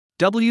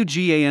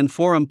WGAN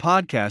Forum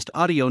Podcast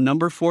Audio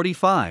Number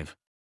 45.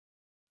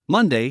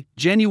 Monday,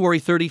 January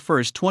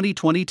 31,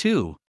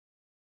 2022.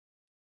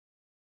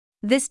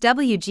 This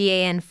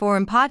WGAN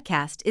Forum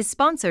podcast is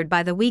sponsored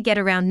by the We Get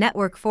Around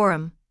Network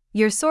Forum,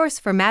 your source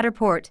for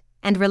Matterport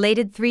and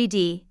related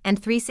 3D and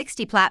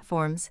 360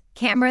 platforms,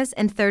 cameras,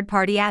 and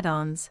third-party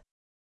add-ons.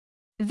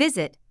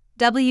 Visit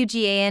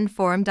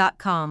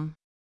WGANforum.com.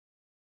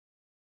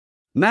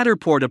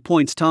 Matterport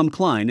appoints Tom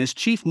Klein as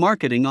Chief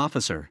Marketing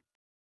Officer.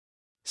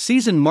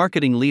 Seasoned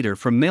marketing leader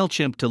from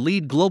MailChimp to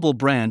lead global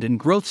brand and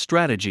growth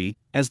strategy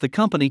as the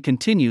company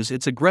continues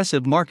its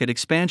aggressive market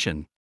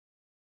expansion.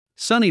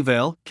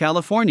 Sunnyvale,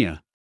 California.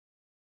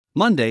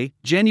 Monday,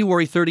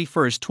 January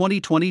 31,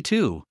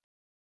 2022.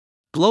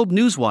 Globe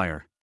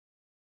Newswire.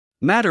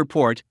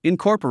 Matterport,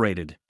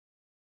 Incorporated.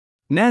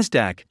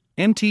 NASDAQ,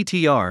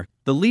 MTTR,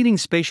 the leading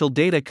spatial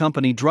data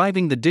company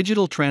driving the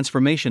digital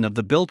transformation of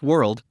the built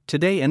world,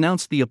 today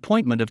announced the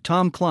appointment of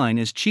Tom Klein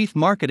as Chief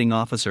Marketing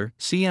Officer,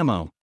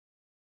 CMO.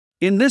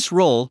 In this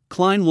role,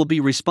 Klein will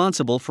be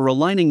responsible for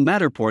aligning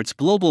Matterport's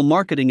global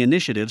marketing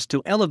initiatives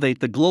to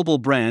elevate the global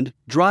brand,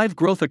 drive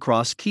growth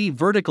across key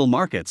vertical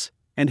markets,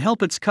 and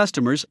help its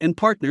customers and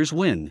partners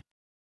win.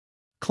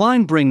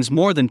 Klein brings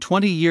more than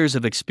 20 years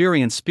of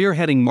experience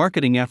spearheading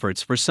marketing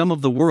efforts for some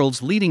of the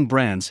world's leading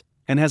brands,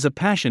 and has a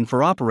passion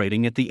for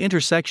operating at the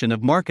intersection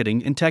of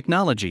marketing and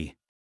technology.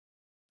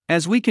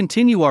 As we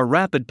continue our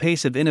rapid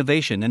pace of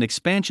innovation and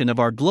expansion of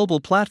our global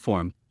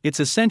platform, it's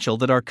essential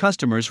that our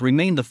customers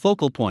remain the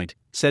focal point,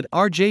 said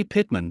R.J.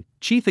 Pittman,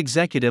 Chief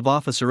Executive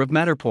Officer of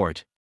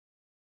Matterport.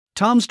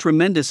 Tom's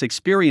tremendous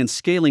experience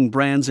scaling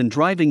brands and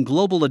driving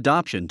global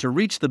adoption to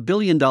reach the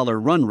billion-dollar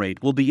run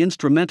rate will be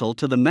instrumental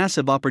to the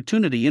massive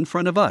opportunity in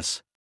front of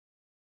us.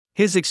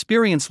 His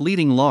experience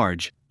leading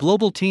large,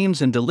 global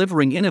teams and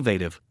delivering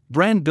innovative,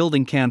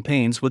 brand-building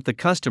campaigns with the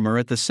customer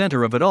at the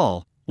center of it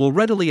all will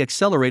readily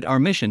accelerate our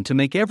mission to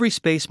make every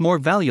space more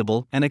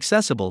valuable and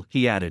accessible,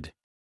 he added.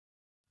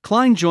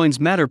 Klein joins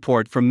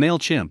Matterport from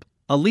MailChimp,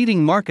 a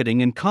leading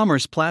marketing and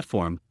commerce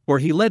platform, where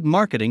he led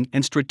marketing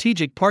and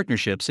strategic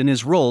partnerships in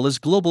his role as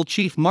Global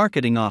Chief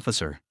Marketing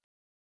Officer.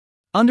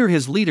 Under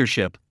his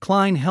leadership,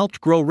 Klein helped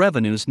grow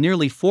revenues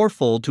nearly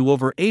fourfold to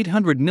over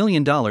 $800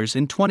 million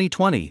in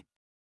 2020.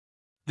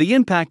 The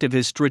impact of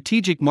his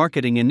strategic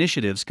marketing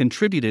initiatives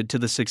contributed to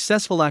the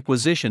successful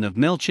acquisition of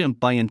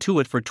MailChimp by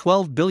Intuit for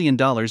 $12 billion in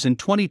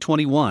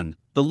 2021,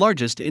 the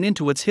largest in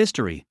Intuit's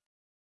history.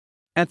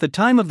 At the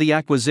time of the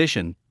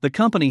acquisition, the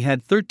company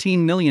had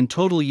 13 million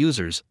total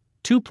users,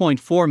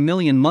 2.4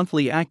 million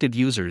monthly active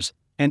users,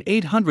 and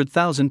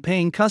 800,000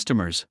 paying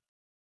customers.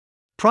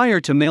 Prior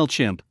to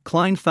MailChimp,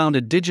 Klein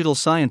founded Digital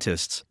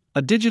Scientists,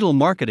 a digital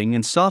marketing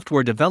and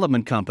software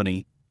development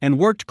company, and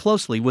worked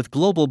closely with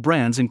global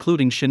brands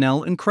including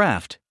Chanel and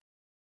Kraft.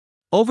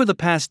 Over the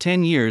past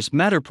 10 years,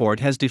 Matterport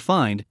has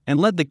defined and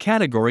led the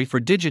category for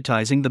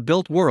digitizing the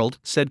built world,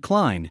 said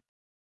Klein.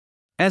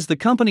 As the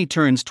company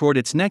turns toward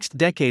its next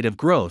decade of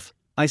growth,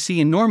 I see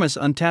enormous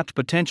untapped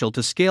potential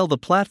to scale the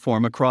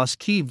platform across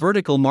key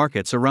vertical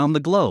markets around the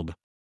globe.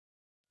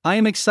 I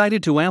am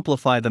excited to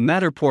amplify the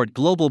Matterport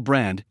global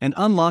brand and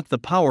unlock the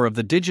power of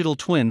the digital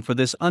twin for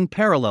this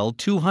unparalleled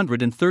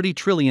 $230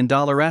 trillion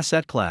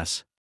asset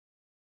class.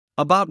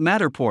 About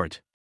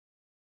Matterport.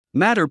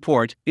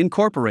 Matterport,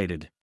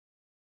 Incorporated.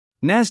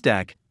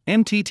 NASDAQ,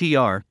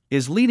 MTTR,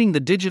 is leading the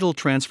digital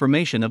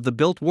transformation of the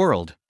built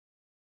world.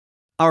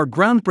 Our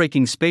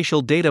groundbreaking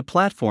spatial data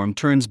platform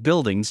turns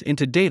buildings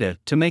into data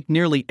to make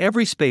nearly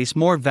every space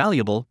more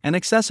valuable and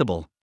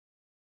accessible.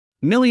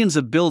 Millions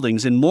of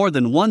buildings in more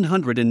than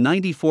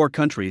 194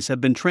 countries have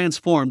been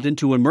transformed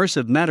into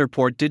immersive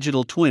Matterport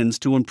digital twins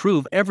to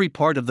improve every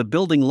part of the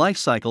building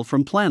lifecycle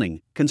from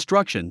planning,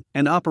 construction,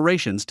 and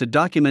operations to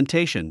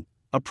documentation,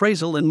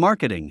 appraisal, and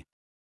marketing.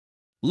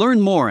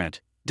 Learn more at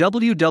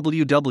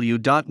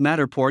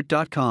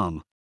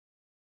www.matterport.com.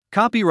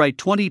 Copyright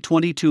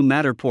 2022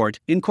 Matterport,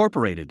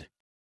 Incorporated.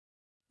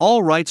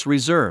 All rights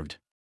reserved.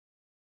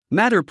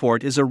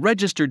 Matterport is a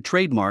registered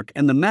trademark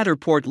and the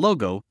Matterport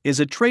logo is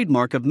a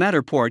trademark of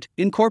Matterport,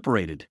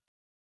 Incorporated.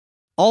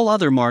 All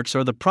other marks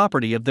are the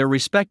property of their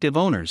respective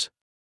owners.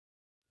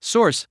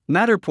 Source: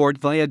 Matterport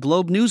via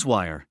Globe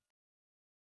Newswire.